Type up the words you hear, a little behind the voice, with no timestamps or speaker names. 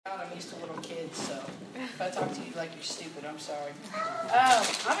used to little kids, so if I talk to you like you're stupid, I'm sorry.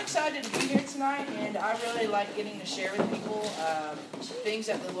 I'm excited to be here tonight, and I really like getting to share with people things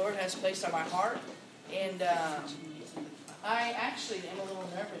that the Lord has placed on my heart. And I actually am a little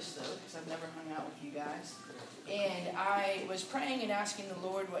nervous, though, because I've never hung out with you guys. And I was praying and asking the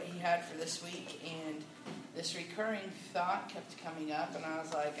Lord what He had for this week, and this recurring thought kept coming up, and I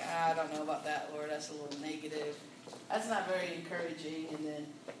was like, I don't know about that, Lord. That's a little negative. That's not very encouraging. And then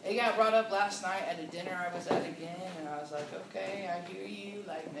it got brought up last night at a dinner I was at again, and I was like, okay, I hear you,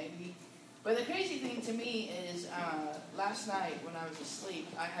 like maybe. But the crazy thing to me is last night when I was asleep,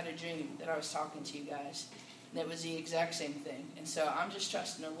 I had a dream that I was talking to you guys, and it was the exact same thing. And so I'm just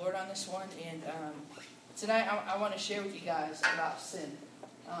trusting the Lord on this one, and tonight I want to share with you guys about sin.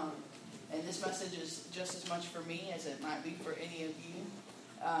 And this message is just as much for me as it might be for any of you.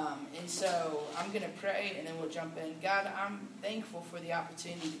 And so I'm going to pray, and then we'll jump in. God, I'm thankful for the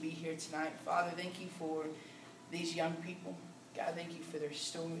opportunity to be here tonight. Father, thank you for these young people. God, thank you for their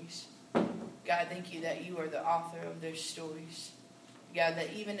stories. God, thank you that you are the author of their stories. God,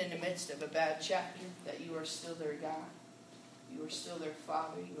 that even in the midst of a bad chapter, that you are still their God. You are still their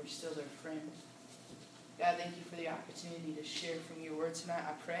Father. You are still their friend. God, thank you for the opportunity to share from your word tonight.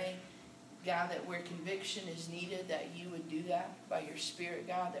 I pray, God, that where conviction is needed, that you would do that by your Spirit,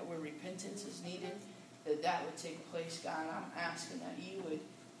 God, that where repentance is needed, that would take place, God. I'm asking that you would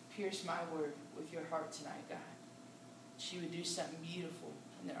pierce my word with your heart tonight, God. That you would do something beautiful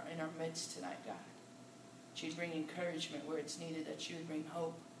in our midst tonight, God. That you would bring encouragement where it's needed, that you would bring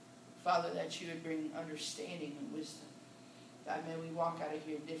hope. Father, that you would bring understanding and wisdom. God, may we walk out of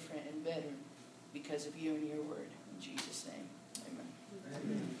here different and better because of you and your word. In Jesus' name.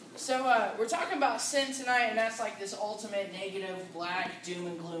 So we're talking about sin tonight, and that's like this ultimate negative, black, doom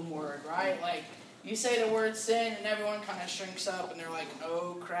and gloom word, right? Like, you say the word sin, and everyone kind of shrinks up, and they're like,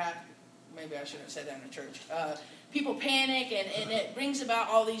 oh, crap. Maybe I shouldn't have said that in a church. People panic, and it brings about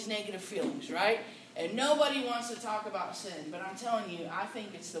all these negative feelings, right? And nobody wants to talk about sin, but I'm telling you, I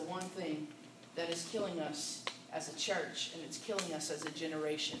think it's the one thing that is killing us as a church, and it's killing us as a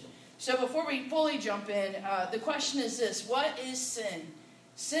generation. So before we fully jump in, the question is this: what is sin?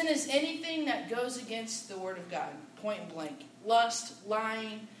 Sin is anything that goes against the Word of God, point blank. Lust,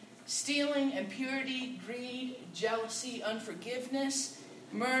 lying, stealing, impurity, greed, jealousy, unforgiveness,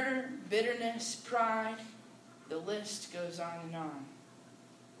 murder, bitterness, pride. The list goes on and on.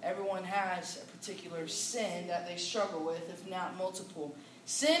 Everyone has a particular sin that they struggle with, if not multiple.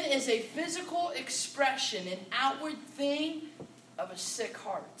 Sin is a physical expression, an outward thing of a sick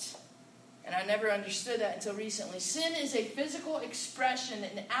heart. And I never understood that until recently. Sin is a physical expression,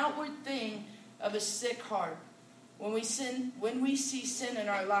 an outward thing of a sick heart. When we see sin in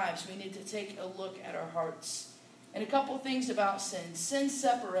our lives, we need to take a look at our hearts. And a couple things about sin. Sin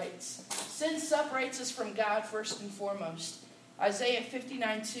separates. Sin separates us from God first and foremost. Isaiah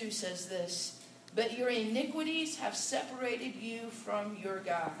 59:2 says this: "But your iniquities have separated you from your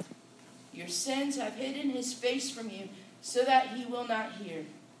God. Your sins have hidden his face from you, so that he will not hear."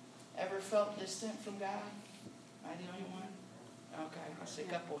 Ever felt distant from God? Am I the only one? Okay, I see a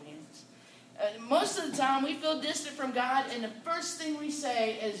couple hands. Most of the time, we feel distant from God, and the first thing we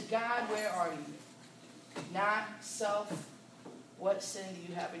say is, God, where are you? Not self. What sin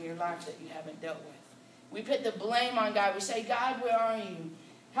do you have in your life that you haven't dealt with? We put the blame on God. We say, God, where are you?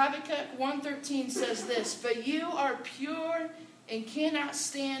 Habakkuk 1:13 says this: "But you are pure and cannot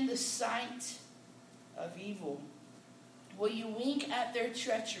stand the sight of evil. Will you wink at their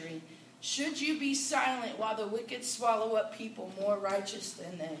treachery? Should you be silent while the wicked swallow up people more righteous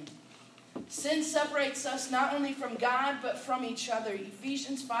than they?" Sin separates us not only from God, but from each other.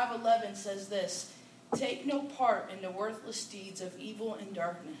 Ephesians 5:11 says this: "Take no part in the worthless deeds of evil and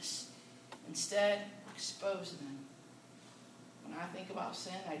darkness. Instead, expose them." When I think about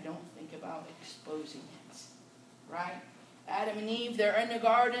sin, I don't think about exposing it. Right? Adam and Eve, they're in the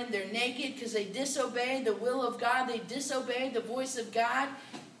garden. They're naked because they disobeyed the will of God. They disobeyed the voice of God.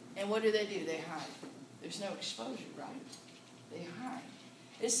 And what do? They hide. There's no exposure, right? They hide.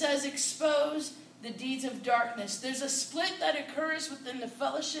 It says expose the deeds of darkness. There's a split that occurs within the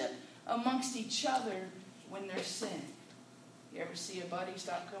fellowship amongst each other when there's sin. You ever see a buddy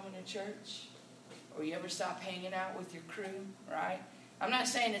stop coming to church? Or you ever stop hanging out with your crew, right? I'm not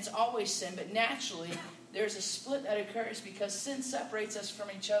saying it's always sin, but naturally there's a split that occurs because sin separates us from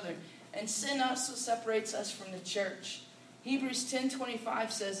each other. And sin also separates us from the church. Hebrews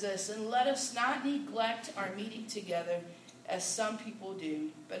 10:25 says this: "And let us not neglect our meeting together, as some people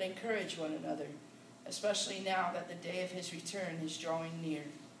do, but encourage one another, especially now that the day of his return is drawing near."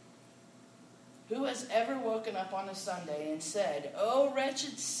 Who has ever woken up on a Sunday and said, "Oh,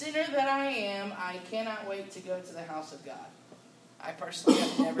 wretched sinner that I am, I cannot wait to go to the house of God"? I personally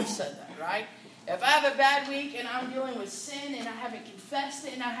have never said that, right? If I have a bad week and I'm dealing with sin and I haven't confessed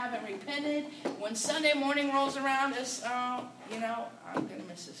it and I haven't repented, when Sunday morning rolls around, I'm going to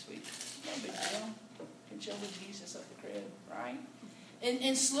miss this week. No big deal. Can chill with Jesus at the crib, right?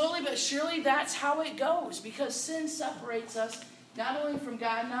 And slowly but surely, that's how it goes, because sin separates us not only from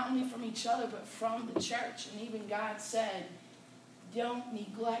God, not only from each other, but from the church. And even God said, don't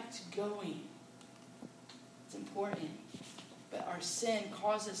neglect going. It's important. But our sin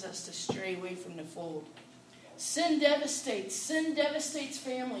causes us to stray away from the fold. Sin devastates. Sin devastates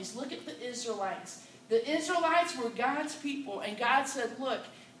families. Look at the Israelites. The Israelites were God's people. And God said, look,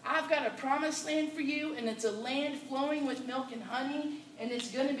 I've got a promised land for you. And it's a land flowing with milk and honey. And it's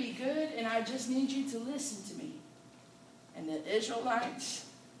going to be good. And I just need you to listen to me. And the Israelites,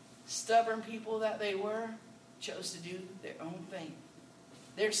 stubborn people that they were, chose to do their own thing.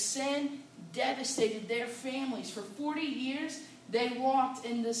 Their sin devastated their families. For 40 years, they walked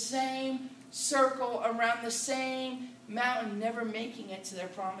in the same circle around the same mountain, never making it to their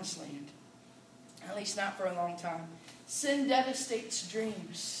promised land. At least not for a long time. Sin devastates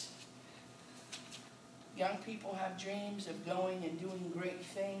dreams. Young people have dreams of going and doing great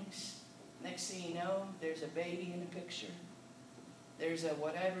things. Next thing you know, there's a baby in the picture. There's a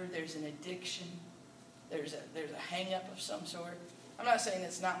whatever. There's an addiction. There's a hang-up of some sort. I'm not saying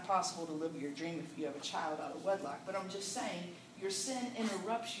it's not possible to live your dream if you have a child out of wedlock, but I'm just saying your sin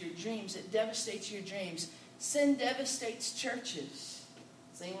interrupts your dreams. It devastates your dreams. Sin devastates churches.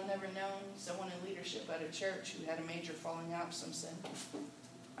 Has anyone ever known someone in leadership at a church who had a major falling out of some sin?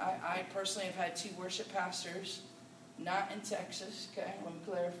 I personally have had 2 worship pastors, not in Texas, okay, let me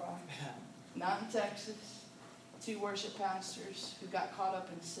clarify. Not in Texas. 2 worship pastors who got caught up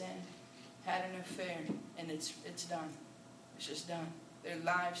in sin, had an affair, and it's done. It's just done. Their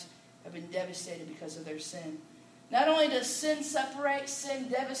lives have been devastated because of their sin. Not only does sin separate, sin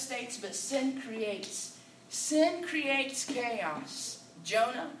devastates, but sin creates. Sin creates chaos.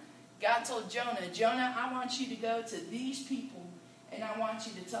 God told Jonah, I want you to go to these people and I want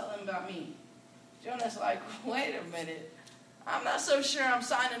you to tell them about me. Jonah's like, wait a minute. I'm not so sure I'm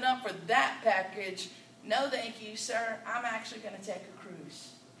signing up for that package. No, thank you, sir. I'm actually going to take a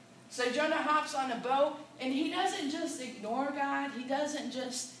cruise. So Jonah hops on a boat, and he doesn't just ignore God. He doesn't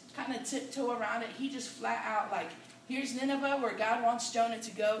just kind of tiptoe around it. He just flat out like, here's Nineveh where God wants Jonah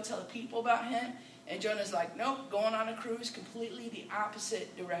to go tell the people about him. And Jonah's like, nope, going on a cruise completely the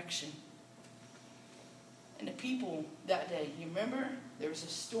opposite direction. And the people that day, you remember? There was a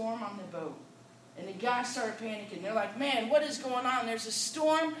storm on the boat. And the guys started panicking. They're like, man, what is going on? There's a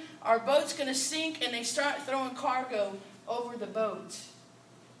storm. Our boat's going to sink. And they start throwing cargo over the boat.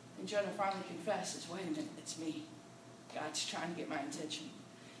 And Jonah finally confesses, wait a minute, it's me. God's trying to get my attention.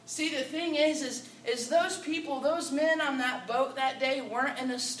 See, the thing is those people, those men on that boat that day weren't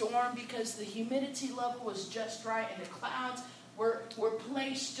in a storm because the humidity level was just right and the clouds were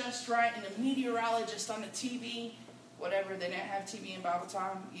placed just right and the meteorologist on the TV, whatever, they didn't have TV in Bible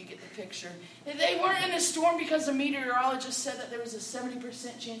time, you get the picture. And they weren't in a storm because the meteorologist said that there was a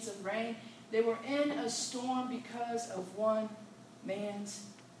 70% chance of rain. They were in a storm because of one man's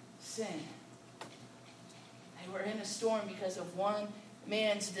sin. They were in a storm because of one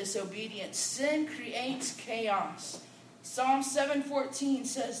man's disobedience. Sin creates chaos. Psalm 7:14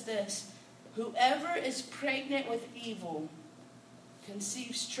 says this, whoever is pregnant with evil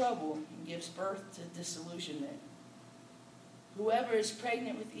conceives trouble and gives birth to disillusionment. Whoever is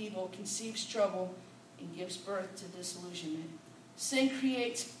pregnant with evil conceives trouble and gives birth to disillusionment. Sin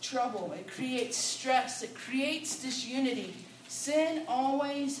creates trouble. It creates stress. It creates disunity. Sin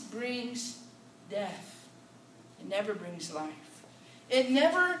always brings death. It never brings life. It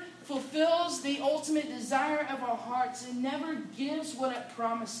never fulfills the ultimate desire of our hearts. It never gives what it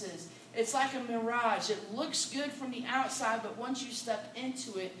promises. It's like a mirage. It looks good from the outside, but once you step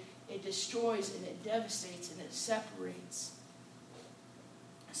into it, it destroys and it devastates and it separates.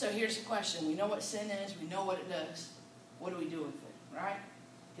 So here's the question. We know what sin is. We know what it does. What do we do with it, right?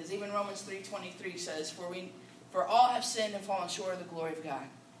 Because even Romans 3:23 says, For all have sinned and fallen short of the glory of God.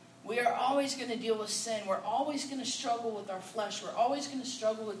 We are always going to deal with sin. We're always going to struggle with our flesh. We're always going to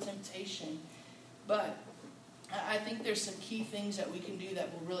struggle with temptation. But I think there's some key things that we can do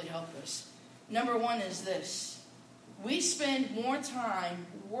that will really help us. Number one is this. We spend more time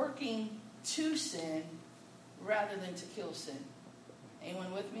working to sin rather than to kill sin.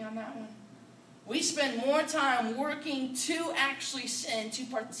 Anyone with me on that one? We spend more time working to actually sin, to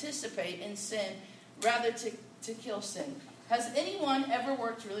participate in sin, rather to kill sin. Has anyone ever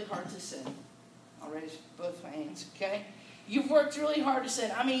worked really hard to sin? I'll raise both my hands, okay? You've worked really hard to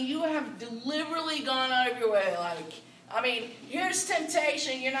sin. I mean, you have deliberately gone out of your way. Here's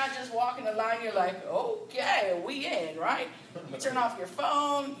temptation. You're not just walking the line. You're like, okay, we in, right? You turn off your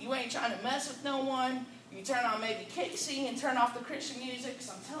phone. You ain't trying to mess with no one. You turn on maybe Kixie and turn off the Christian music.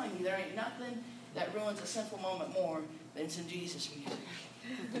 Because I'm telling you, there ain't nothing that ruins a sinful moment more than some Jesus music.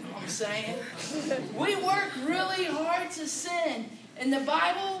 You know what I'm saying? We work really hard to sin. And the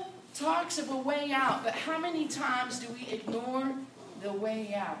Bible talks of a way out. But how many times do we ignore the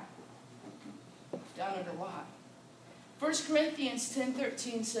way out? Done it a lot. 1 Corinthians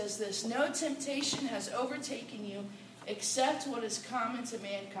 10:13 says this, "No temptation has overtaken you except what is common to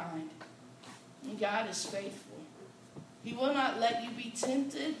mankind. And God is faithful. He will not let you be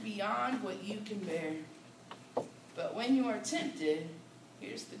tempted beyond what you can bear. But when you are tempted,"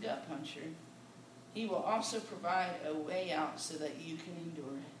 here's the gut puncher, "He will also provide a way out so that you can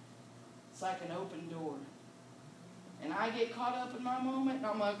endure it." It's like an open door. And I get caught up in my moment, and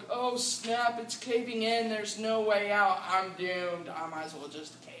I'm like, oh snap, it's caving in, there's no way out, I'm doomed, I might as well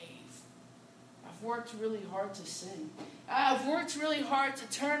just cave. I've worked really hard to sin. I've worked really hard to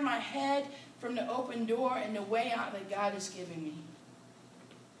turn my head from the open door and the way out that God has given me.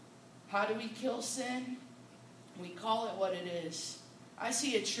 How do we kill sin? We call it what it is. I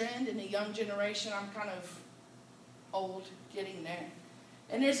see a trend in the young generation. I'm kind of old, getting there.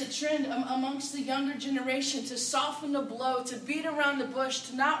 And there's a trend amongst the younger generation to soften the blow, to beat around the bush,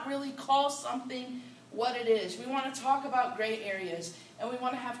 to not really call something what it is. We want to talk about gray areas, and we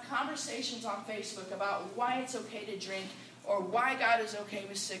want to have conversations on Facebook about why it's okay to drink, or why God is okay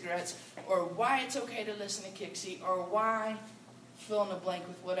with cigarettes, or why it's okay to listen to Kixie, or why fill in the blank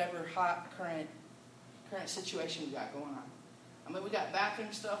with whatever hot current situation we got going on. I mean, we got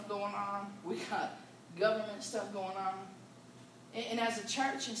bathroom stuff going on. We got government stuff going on. And as a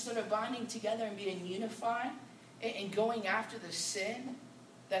church, instead of bonding together and being unified and going after the sin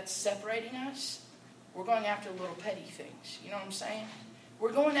that's separating us, we're going after little petty things. You know what I'm saying?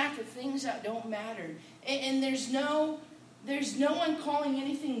 We're going after things that don't matter. And there's no one calling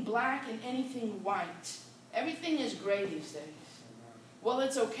anything black and anything white. Everything is gray these days. Well,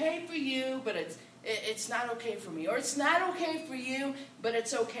 it's okay for you, but it's not okay for me. Or it's not okay for you, but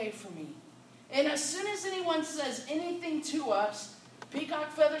it's okay for me. And as soon as anyone says anything to us,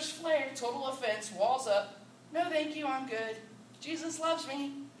 peacock feathers flare, total offense, walls up. No, thank you, I'm good. Jesus loves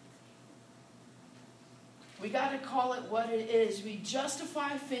me. We got to call it what it is. We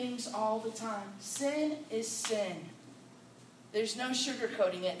justify things all the time. Sin is sin. There's no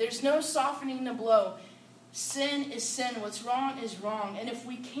sugarcoating it. There's no softening the blow. Sin is sin. What's wrong is wrong. And if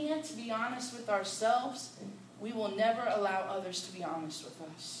we can't be honest with ourselves, we will never allow others to be honest with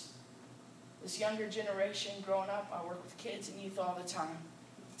us. This younger generation growing up, I work with kids and youth all the time.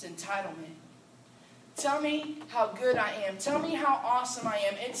 It's entitlement. Tell me how good I am. Tell me how awesome I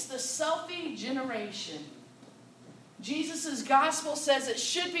am. It's the selfie generation. Jesus' gospel says it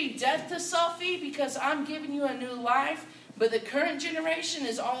should be death to selfie because I'm giving you a new life. But the current generation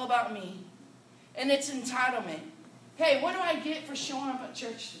is all about me. And it's entitlement. Hey, what do I get for showing up at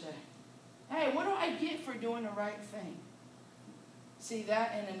church today? Hey, what do I get for doing the right thing? See,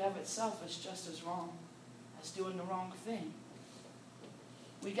 that in and of itself is just as wrong as doing the wrong thing.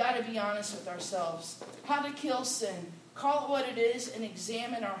 We got to be honest with ourselves. How to kill sin. Call it what it is and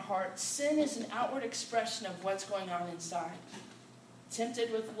examine our hearts. Sin is an outward expression of what's going on inside.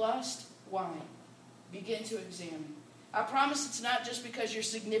 Tempted with lust? Why? Begin to examine. I promise it's not just because your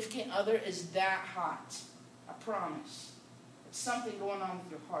significant other is that hot. I promise. It's something going on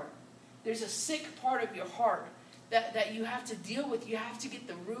with your heart. There's a sick part of your heart that you have to deal with. You have to get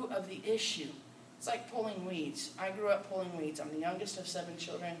the root of the issue. It's like pulling weeds. I grew up pulling weeds. I'm the youngest of 7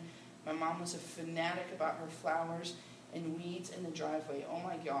 children. My mom was a fanatic about her flowers and weeds in the driveway. Oh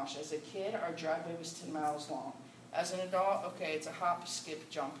my gosh. As a kid, our driveway was 10 miles long. As an adult, okay, it's a hop, skip,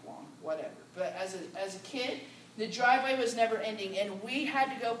 jump long, whatever. But as a kid, the driveway was never ending, and we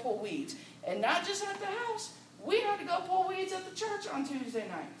had to go pull weeds. And not just at the house. We had to go pull weeds at the church on Tuesday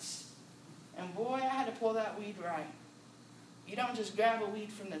nights. And boy, I had to pull that weed right. You don't just grab a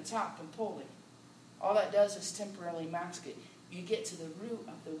weed from the top and pull it. All that does is temporarily mask it. You get to the root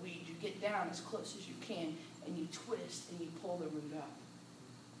of the weed. You get down as close as you can, and you twist and you pull the root up.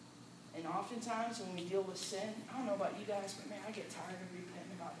 And oftentimes when we deal with sin, I don't know about you guys, but man, I get tired of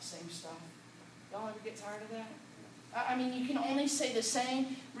repenting about the same stuff. Y'all ever get tired of that? I mean, you can only say the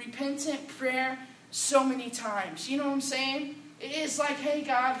same repentant prayer so many times. You know what I'm saying? It's like, hey,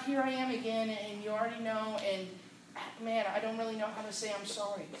 God, here I am again, and you already know, and man, I don't really know how to say I'm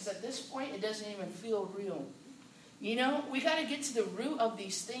sorry. Because at this point, it doesn't even feel real. We got to get to the root of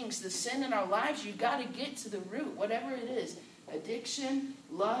these things. The sin in our lives, you got to get to the root, whatever it is. Addiction,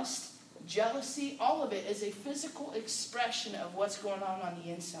 lust, jealousy, all of it is a physical expression of what's going on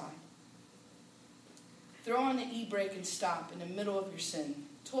the inside. Throw on the e-brake and stop in the middle of your sin.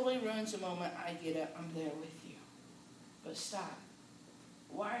 Totally ruins the moment. I get it. I'm there with you. But stop.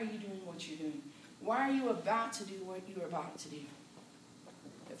 Why are you doing what you're doing? Why are you about to do what you're about to do?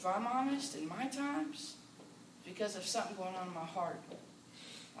 If I'm honest, in my times, because of something going on in my heart,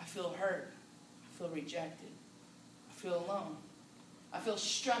 I feel hurt. I feel rejected. I feel alone. I feel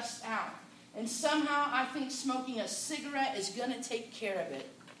stressed out. And somehow I think smoking a cigarette is going to take care of it.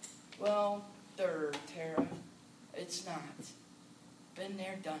 Well, Tara, it's not. Been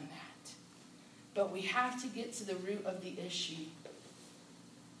there, done that. But we have to get to the root of the issue.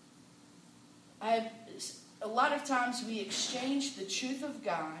 A lot of times we exchange the truth of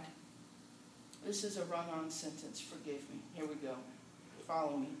God. This is a run-on sentence. Forgive me. Here we go.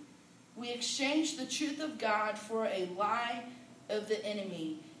 Follow me. We exchange the truth of God for a lie of the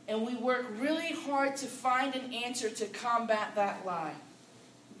enemy. And we work really hard to find an answer to combat that lie,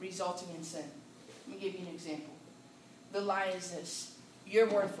 resulting in sin. Let me give you an example. The lie is this. You're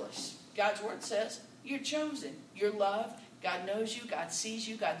worthless. God's word says you're chosen. You're loved. God knows you. God sees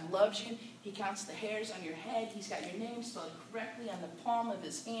you. God loves you. He counts the hairs on your head. He's got your name spelled correctly on the palm of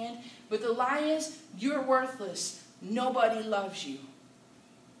his hand. But the lie is you're worthless. Nobody loves you.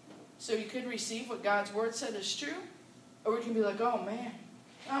 So you could receive what God's word said is true. Or we can be like, oh man,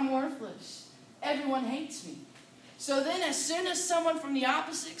 I'm worthless. Everyone hates me. So then as soon as someone from the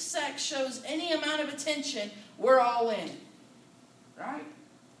opposite sex shows any amount of attention, we're all in. Right?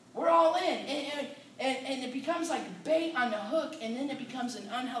 We're all in. And it becomes like bait on the hook, and then it becomes an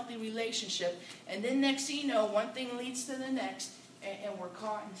unhealthy relationship. And then next thing you know, one thing leads to the next, and we're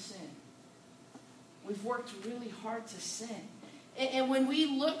caught in sin. We've worked really hard to sin. And when we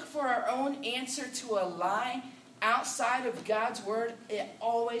look for our own answer to a lie outside of God's word, it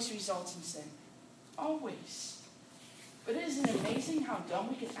always results in sin. Always. But isn't it amazing how dumb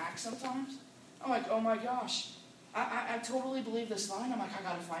we can act sometimes? I'm like, oh my gosh, I totally believe this lie. I'm like, I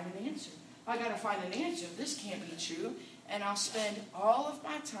got to find an answer. I got to find an answer. This can't be true. And I'll spend all of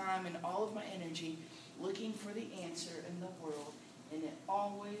my time and all of my energy looking for the answer in the world. And it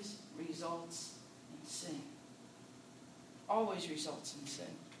always results in sin. Always results in sin.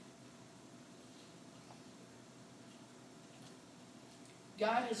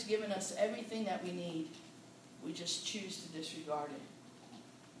 God has given us everything that we need. We just choose to disregard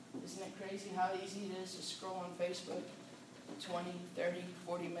it. Isn't it crazy how easy it is to scroll on Facebook for 20, 30,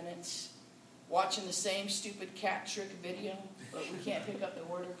 40 minutes, watching the same stupid cat trick video, but we can't pick up the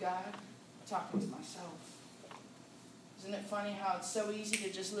word of God? I'm talking to myself. Isn't it funny how it's so easy to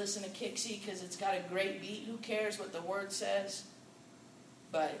just listen to Kixie because it's got a great beat? Who cares what the word says?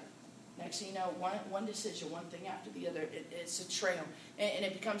 But next thing you know, one decision, one thing after the other, it's a trail. And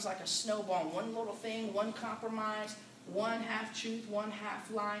it becomes like a snowball. One little thing, one compromise, one half-truth, one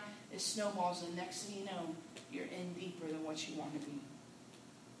half-lie, it snowballs. And next thing you know, you're in deeper than what you want to be.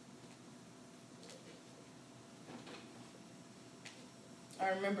 I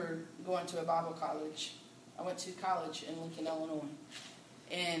remember going to a Bible college. I went to college in Lincoln, Illinois.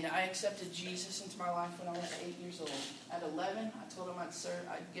 And I accepted Jesus into my life when I was 8 years old. At 11, I told him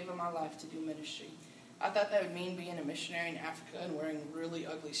I'd give him my life to do ministry. I thought that would mean being a missionary in Africa and wearing really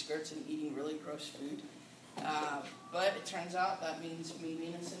ugly skirts and eating really gross food. But it turns out that means me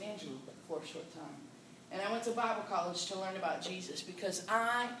being in San Angelo for a short time. And I went to Bible college to learn about Jesus because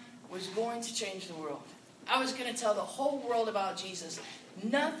I was going to change the world. I was going to tell the whole world about Jesus.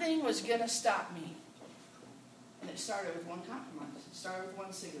 Nothing was going to stop me. And it started with one compromise. It started with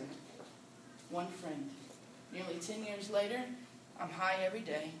one cigarette, one friend. Nearly 10 years later, I'm high every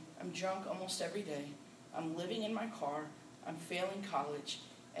day. I'm drunk almost every day. I'm living in my car. I'm failing college.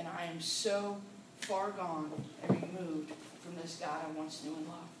 And I am so far gone and removed from this God I once knew and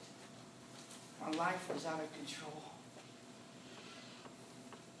loved. My life was out of control.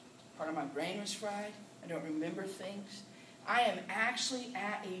 Part of my brain was fried. I don't remember things. I am actually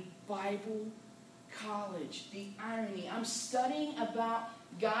at a Bible college. The irony. I'm studying about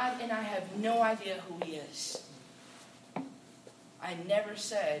God and I have no idea who he is. I never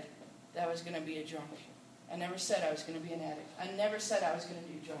said that I was going to be a drunk. I never said I was going to be an addict. I never said I was going to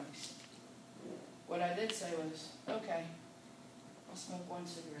do drugs. What I did say was, okay, I'll smoke one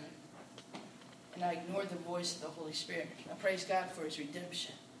cigarette. And I ignored the voice of the Holy Spirit. I praise God for his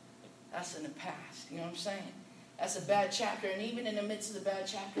redemption. That's in the past. You know what I'm saying? That's a bad chapter. And even in the midst of the bad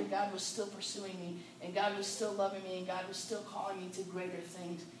chapter, God was still pursuing me. And God was still loving me. And God was still calling me to greater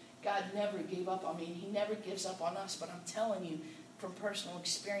things. God never gave up on me, and he never gives up on us. But I'm telling you, from personal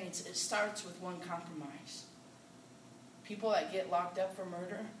experience, it starts with one compromise. People that get locked up for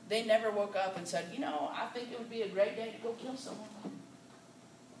murder, they never woke up and said, I think it would be a great day to go kill someone.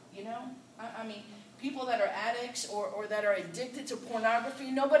 I mean, people that are addicts or that are addicted to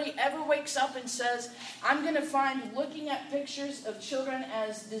pornography, nobody ever wakes up and says, I'm going to find looking at pictures of children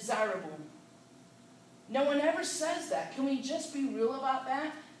as desirable. No one ever says that. Can we just be real about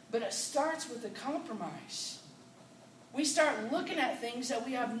that? But it starts with a compromise. We start looking at things that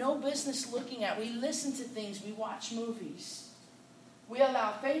we have no business looking at. We listen to things. We watch movies. We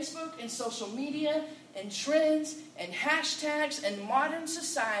allow Facebook and social media and trends and hashtags and modern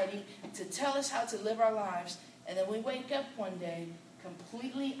society to tell us how to live our lives. And then we wake up one day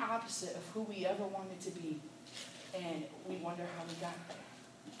completely opposite of who we ever wanted to be. And we wonder how we got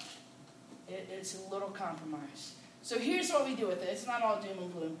there. It's a little compromise. So here's what we do with it. It's not all doom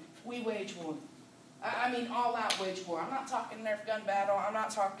and gloom. We wage war. I mean, all out wage war. I'm not talking Nerf gun battle. I'm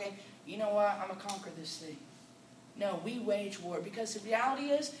not talking, I'm going to conquer this thing. No, we wage war, because the reality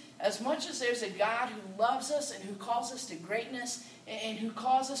is, as much as there's a God who loves us and who calls us to greatness and who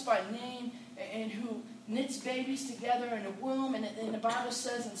calls us by name and who knits babies together in a womb, and the Bible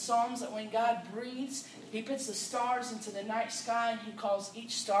says in Psalms that when God breathes, he puts the stars into the night sky and he calls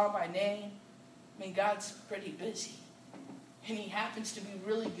each star by name. I mean, God's pretty busy, and he happens to be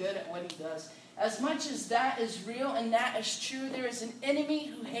really good at what he does. As much as that is real and that is true, there is an enemy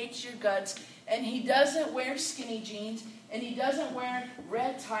who hates your guts, and he doesn't wear skinny jeans, and he doesn't wear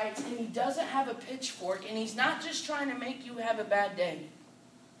red tights, and he doesn't have a pitchfork, and he's not just trying to make you have a bad day.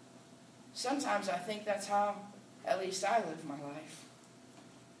 Sometimes I think that's how, at least I live my life.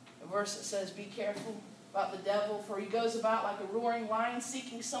 A verse that says, be careful about the devil, for he goes about like a roaring lion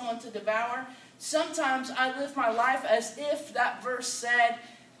seeking someone to devour. Sometimes I live my life as if that verse said,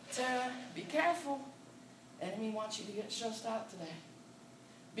 be careful. Enemy wants you to get stressed out today.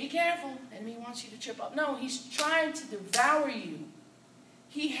 Be careful. Enemy wants you to trip up. No, he's trying to devour you.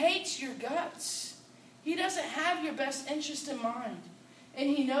 He hates your guts. He doesn't have your best interest in mind. And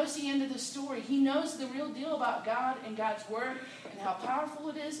he knows the end of the story. He knows the real deal about God and God's word and how powerful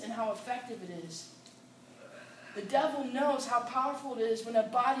it is and how effective it is. The devil knows how powerful it is when a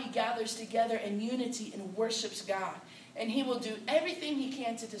body gathers together in unity and worships God. And he will do everything he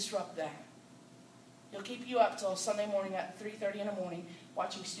can to disrupt that. He'll keep you up till Sunday morning at 3:30 in the morning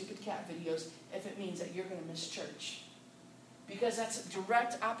watching stupid cat videos if it means that you're going to miss church. Because that's a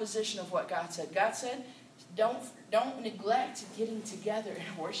direct opposition of what God said. God said, don't neglect getting together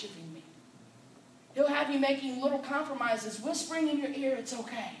and worshiping me. He'll have you making little compromises, whispering in your ear, it's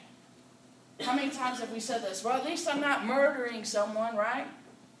okay. How many times have we said this? Well, at least I'm not murdering someone, right?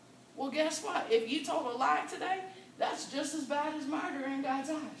 Well, guess what? If you told a lie today, that's just as bad as murder in God's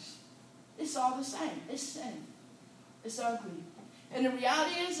eyes. It's all the same. It's sin. It's ugly. And the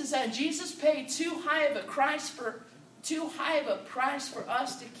reality is that Jesus paid too high of a price for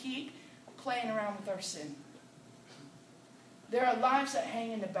us to keep playing around with our sin. There are lives that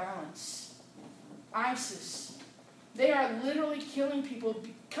hang in the balance. ISIS. They are literally killing people,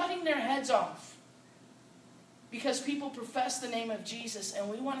 cutting their heads off. Because people profess the name of Jesus, and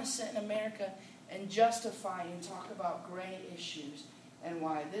we want to sit in America and justify and talk about gray issues and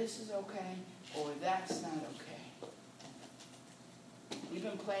why this is okay or that's not okay. We've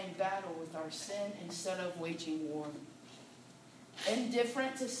been playing battle with our sin instead of waging war.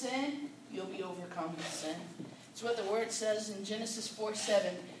 Indifferent to sin, you'll be overcome with sin. It's what the word says in Genesis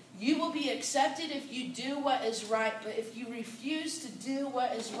 4:7. You will be accepted if you do what is right, but if you refuse to do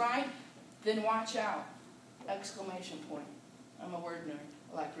what is right, then watch out. Exclamation point. I'm a word nerd.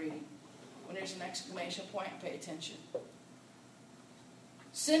 I like reading. When there's an exclamation point, pay attention.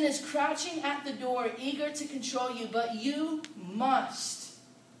 Sin is crouching at the door, eager to control you, but you must.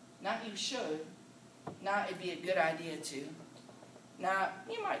 Not you should. Not it'd be a good idea to. Not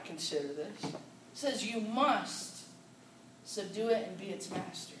you might consider this. It says you must subdue it and be its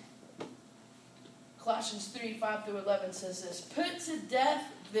master. Colossians 3:5-11 says this. Put to death,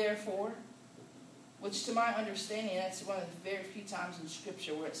 therefore, which to my understanding, that's one of the very few times in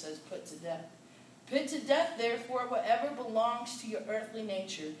Scripture where it says put to death. Put to death, therefore, whatever belongs to your earthly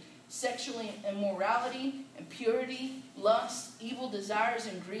nature, sexual immorality, impurity, lust, evil desires,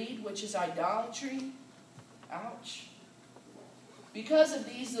 and greed, which is idolatry. Ouch. Because of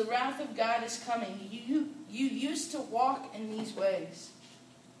these, the wrath of God is coming. You used to walk in these ways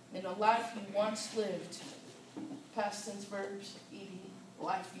in a life you once lived. Past tense verbs, ed,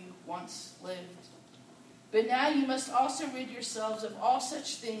 life you once lived. But now you must also rid yourselves of all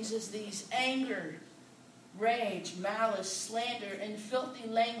such things as these: anger, rage, malice, slander, and filthy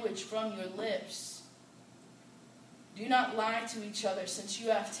language from your lips. Do not lie to each other, since you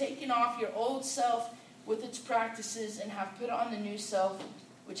have taken off your old self with its practices and have put on the new self,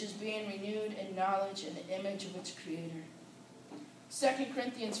 which is being renewed in knowledge in the image of its creator. 2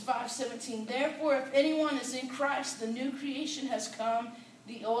 Corinthians 5:17, therefore, if anyone is in Christ, the new creation has come,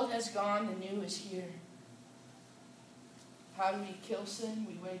 the old has gone, the new is here. How do we kill sin?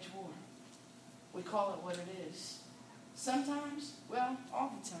 We wage war. We call it what it is. Sometimes, well,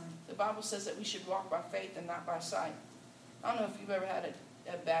 all the time. The Bible says that we should walk by faith and not by sight. I don't know if you've ever had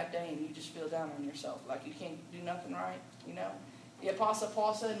a bad day and you just feel down on yourself, like you can't do nothing right, you know. The Apostle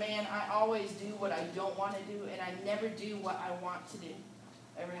Paul said, man, I always do what I don't want to do, and I never do what I want to do.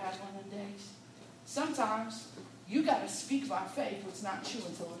 Ever had one of them days? Sometimes you got to speak by faith what's not true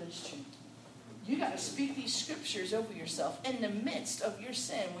until it is true. You got to speak these scriptures over yourself in the midst of your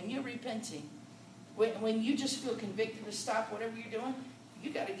sin when you're repenting. When you just feel convicted to stop whatever you're doing,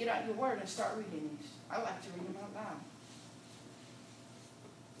 you got to get out your word and start reading these. I like to read them out loud.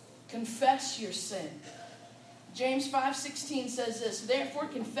 Confess your sin. James 5:16 says this, therefore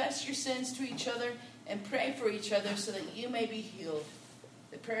confess your sins to each other and pray for each other so that you may be healed.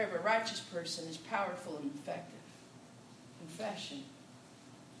 The prayer of a righteous person is powerful and effective. Confession.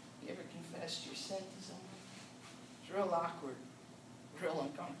 You ever confessed your sin to someone? It's real awkward, real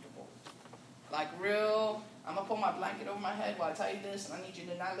uncomfortable. Like real, I'm going to pull my blanket over my head while I tell you this, and I need you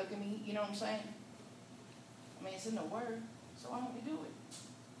to not look at me. You know what I'm saying? I mean, it's in the Word, so why don't we do it?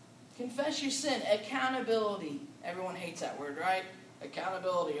 Confess your sin. Accountability. Everyone hates that word, right?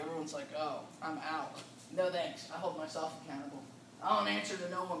 Accountability. Everyone's like, oh, I'm out. No thanks. I hold myself accountable. I don't answer to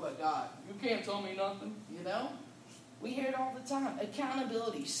no one but God. You can't tell me nothing. You know? We hear it all the time.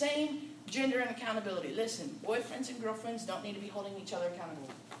 Accountability. Same gender and accountability. Listen, boyfriends and girlfriends don't need to be holding each other accountable.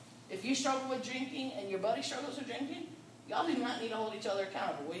 If you struggle with drinking and your buddy struggles with drinking, y'all do not need to hold each other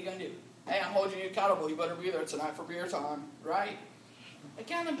accountable. What are you going to do? Hey, I'm holding you accountable. You better be there tonight for beer time. Right?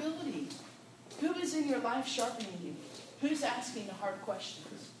 Accountability. Who is in your life sharpening you? Who's asking the hard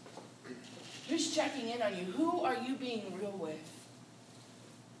questions? Who's checking in on you? Who are you being real with?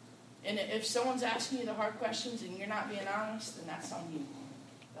 And if someone's asking you the hard questions and you're not being honest, then that's on you.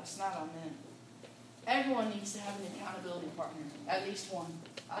 That's not on them. Everyone needs to have an accountability partner. At least one.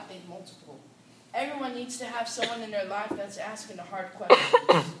 I think multiple. Everyone needs to have someone in their life that's asking the hard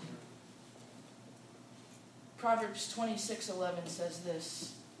questions. Proverbs 26:11 says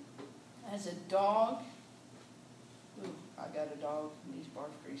this. As a dog, I got a dog, and he's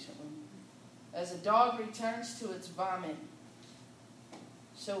barfed recently. As a dog returns to its vomit,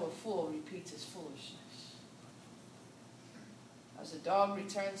 so a fool repeats his foolishness. As a dog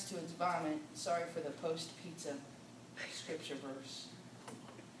returns to its vomit, sorry for the post-pizza scripture verse,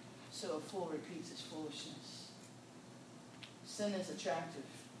 so a fool repeats his foolishness. Sin is attractive.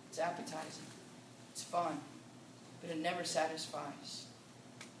 It's appetizing. It's fun. But it never satisfies.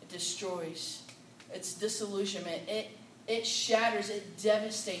 It destroys. It's disillusionment. It shatters. It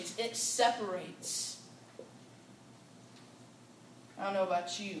devastates. It separates. I don't know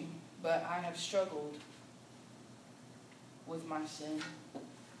about you, but I have struggled with my sin.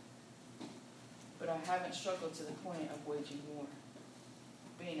 But I haven't struggled to the point of waging war,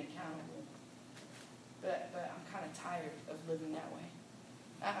 being accountable. But I'm kind of tired of living that way.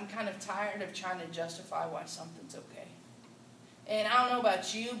 I'm kind of tired of trying to justify why something's okay. And I don't know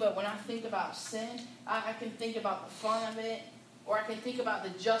about you, but when I think about sin, I can think about the fun of it, or I can think about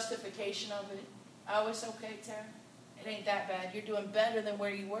the justification of it. Oh, it's okay, Tara. It ain't that bad. You're doing better than where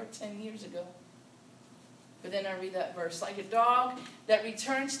you were 10 years ago. But then I read that verse. Like a dog that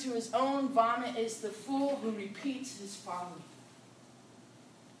returns to his own vomit is the fool who repeats his folly.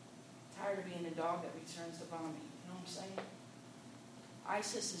 Tired of being a dog that returns to vomit. You know what I'm saying?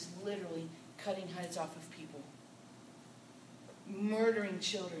 ISIS is literally cutting heads off of people. Murdering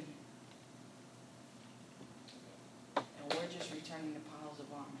children. And we're just returning to piles of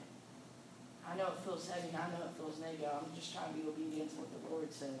vomit. I know it feels heavy and I know it feels negative. I'm just trying to be obedient to what the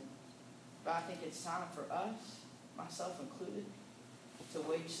Lord said. But I think it's time for us, myself included, to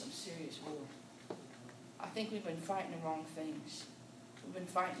wage some serious war. I think we've been fighting the wrong things. We've been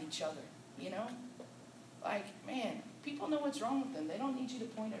fighting each other, you know? Like, man, people know what's wrong with them. They don't need you to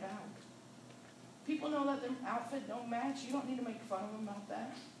point it out. People know that their outfit don't match. You don't need to make fun of them about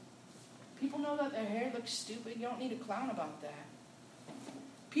that. People know that their hair looks stupid. You don't need to clown about that.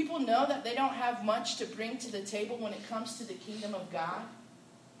 People know that they don't have much to bring to the table when it comes to the kingdom of God.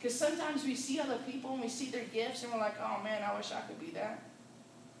 Because sometimes we see other people and we see their gifts and we're like, oh man, I wish I could be that.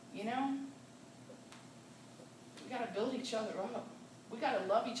 You know? We got to build each other up. We got to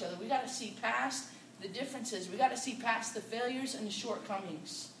love each other. We got to see past The difference is we got to see past the failures and the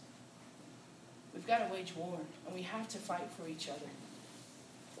shortcomings. We've got to wage war, and we have to fight for each other.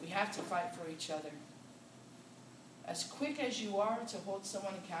 We have to fight for each other. As quick as you are to hold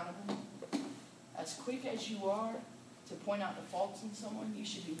someone accountable, as quick as you are to point out the faults in someone, you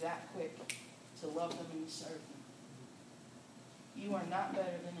should be that quick to love them and to serve them. You are not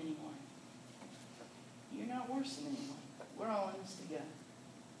better than anyone. You're not worse than anyone. We're all in this together.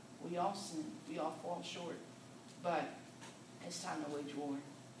 We all sin. We all fall short. But it's time to wage war.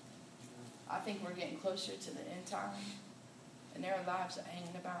 I think we're getting closer to the end time. And there are lives that hang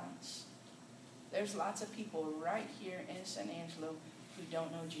in the balance. There's lots of people right here in San Angelo who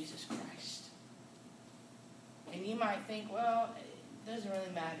don't know Jesus Christ. And you might think, well, it doesn't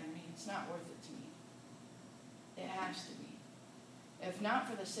really matter to me. It's not worth it to me. It has to be. If not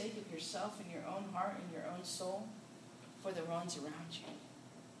for the sake of yourself and your own heart and your own soul, for the ones around you.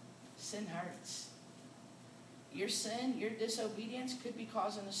 Sin hurts. Your sin, your disobedience could be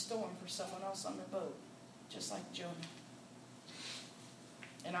causing a storm for someone else on the boat, just like Jonah.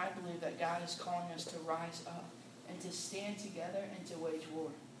 And I believe that God is calling us to rise up and to stand together and to wage war.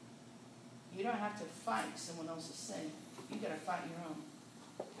 You don't have to fight someone else's sin. You got to fight your own.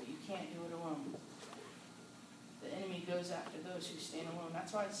 But you can't do it alone. The enemy goes after those who stand alone.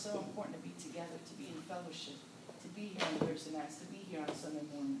 That's why it's so important to be together, to be in fellowship, to be here on Thursday nights, to be here on Sunday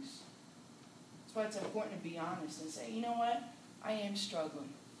mornings. That's why it's important to be honest and say, you know what? I am struggling.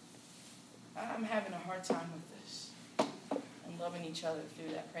 I'm having a hard time with this. And loving each other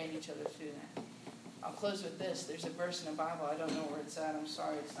through that, praying each other through that. I'll close with this. There's a verse in the Bible. I don't know where it's at. I'm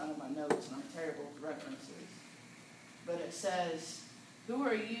sorry, it's not in my notes, and I'm terrible with references. But it says, who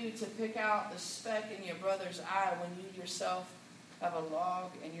are you to pick out the speck in your brother's eye when you yourself have a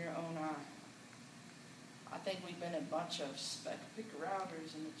log in your own eye? I think we've been a bunch of speck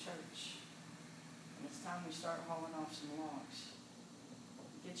picker-outers in the church. And it's time we start hauling off some logs.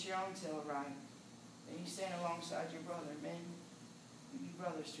 Get your own tail right. And you stand alongside your brother. Men, you be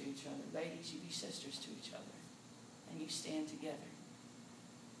brothers to each other. Ladies, you be sisters to each other. And you stand together.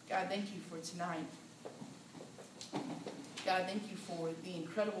 God, thank you for tonight. God, thank you for the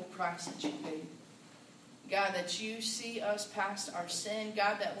incredible price that you paid. God, that you see us past our sin.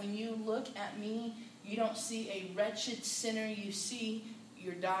 God, that when you look at me, you don't see a wretched sinner. You see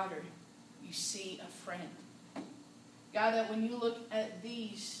your daughter. You see a friend. God, that when you look at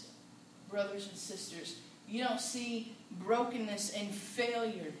these brothers and sisters, you don't see brokenness and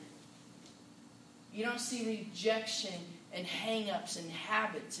failure. You don't see rejection and hang-ups and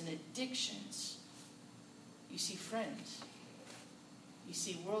habits and addictions. You see friends. You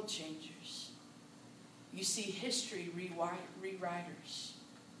see world changers. You see history rewriters.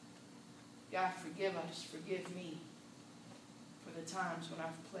 God, forgive us, forgive me for the times when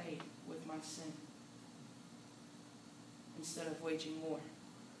I've played with my sin instead of waging war.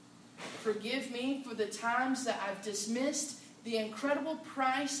 Forgive me for the times that I've dismissed the incredible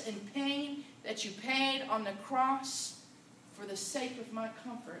price and pain that you paid on the cross for the sake of my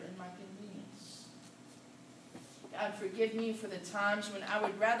comfort and my convenience. God, forgive me for the times when I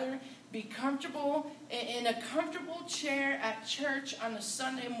would rather be comfortable in a comfortable chair at church on a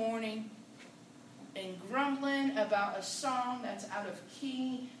Sunday morning and grumbling about a song that's out of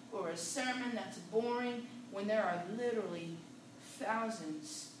key or a sermon that's boring when there are literally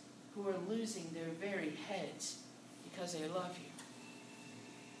thousands who are losing their very heads because they love you.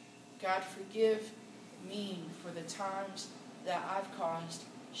 God, forgive me for the times that I've caused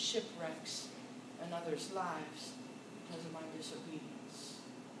shipwrecks in others' lives because of my disobedience.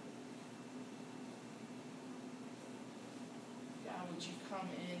 God, would you come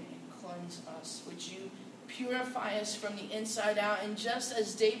in and cleanse us? Would you purify us from the inside out? And just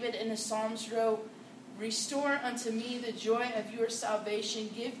as David in the Psalms wrote, restore unto me the joy of your salvation.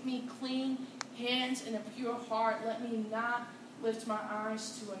 Give me clean hands and a pure heart. Let me not lift my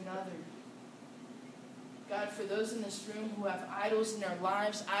eyes to another. God, for those in this room who have idols in their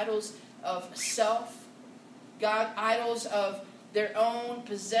lives, idols of self, God, idols of their own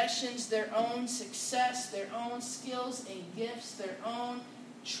possessions, their own success, their own skills and gifts, their own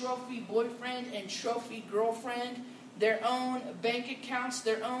trophy boyfriend and trophy girlfriend, their own bank accounts,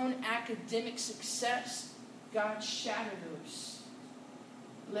 their own academic success. God, shatter those.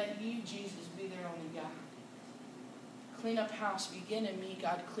 Let you, Jesus, be their only God. Clean up house. Begin in me,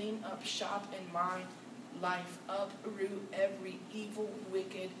 God. Clean up shop in my life. Uproot every evil,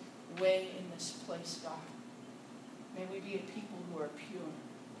 wicked way in this place, God. May we be a people who are pure,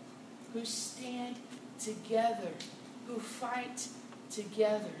 who stand together, who fight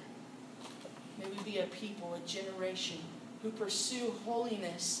together. May we be a people, a generation, who pursue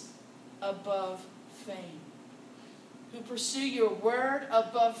holiness above fame, who pursue your word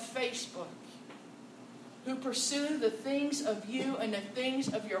above Facebook, who pursue the things of you and the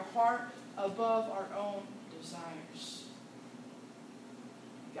things of your heart above our own desires.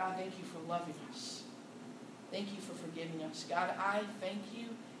 God, thank you for loving us. Thank you for forgiving us. God, I thank you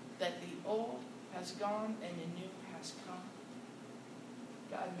that the old has gone and the new has come.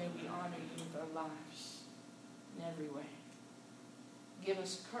 God, may we honor you with our lives in every way. Give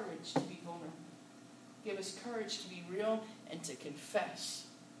us courage to be vulnerable. Give us courage to be real and to confess.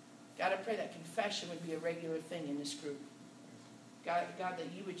 God, I pray that confession would be a regular thing in this group. God, that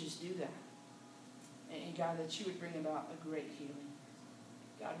you would just do that. And God, that you would bring about a great healing.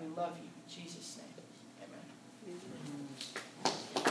 God, we love you. In Jesus' name, amen.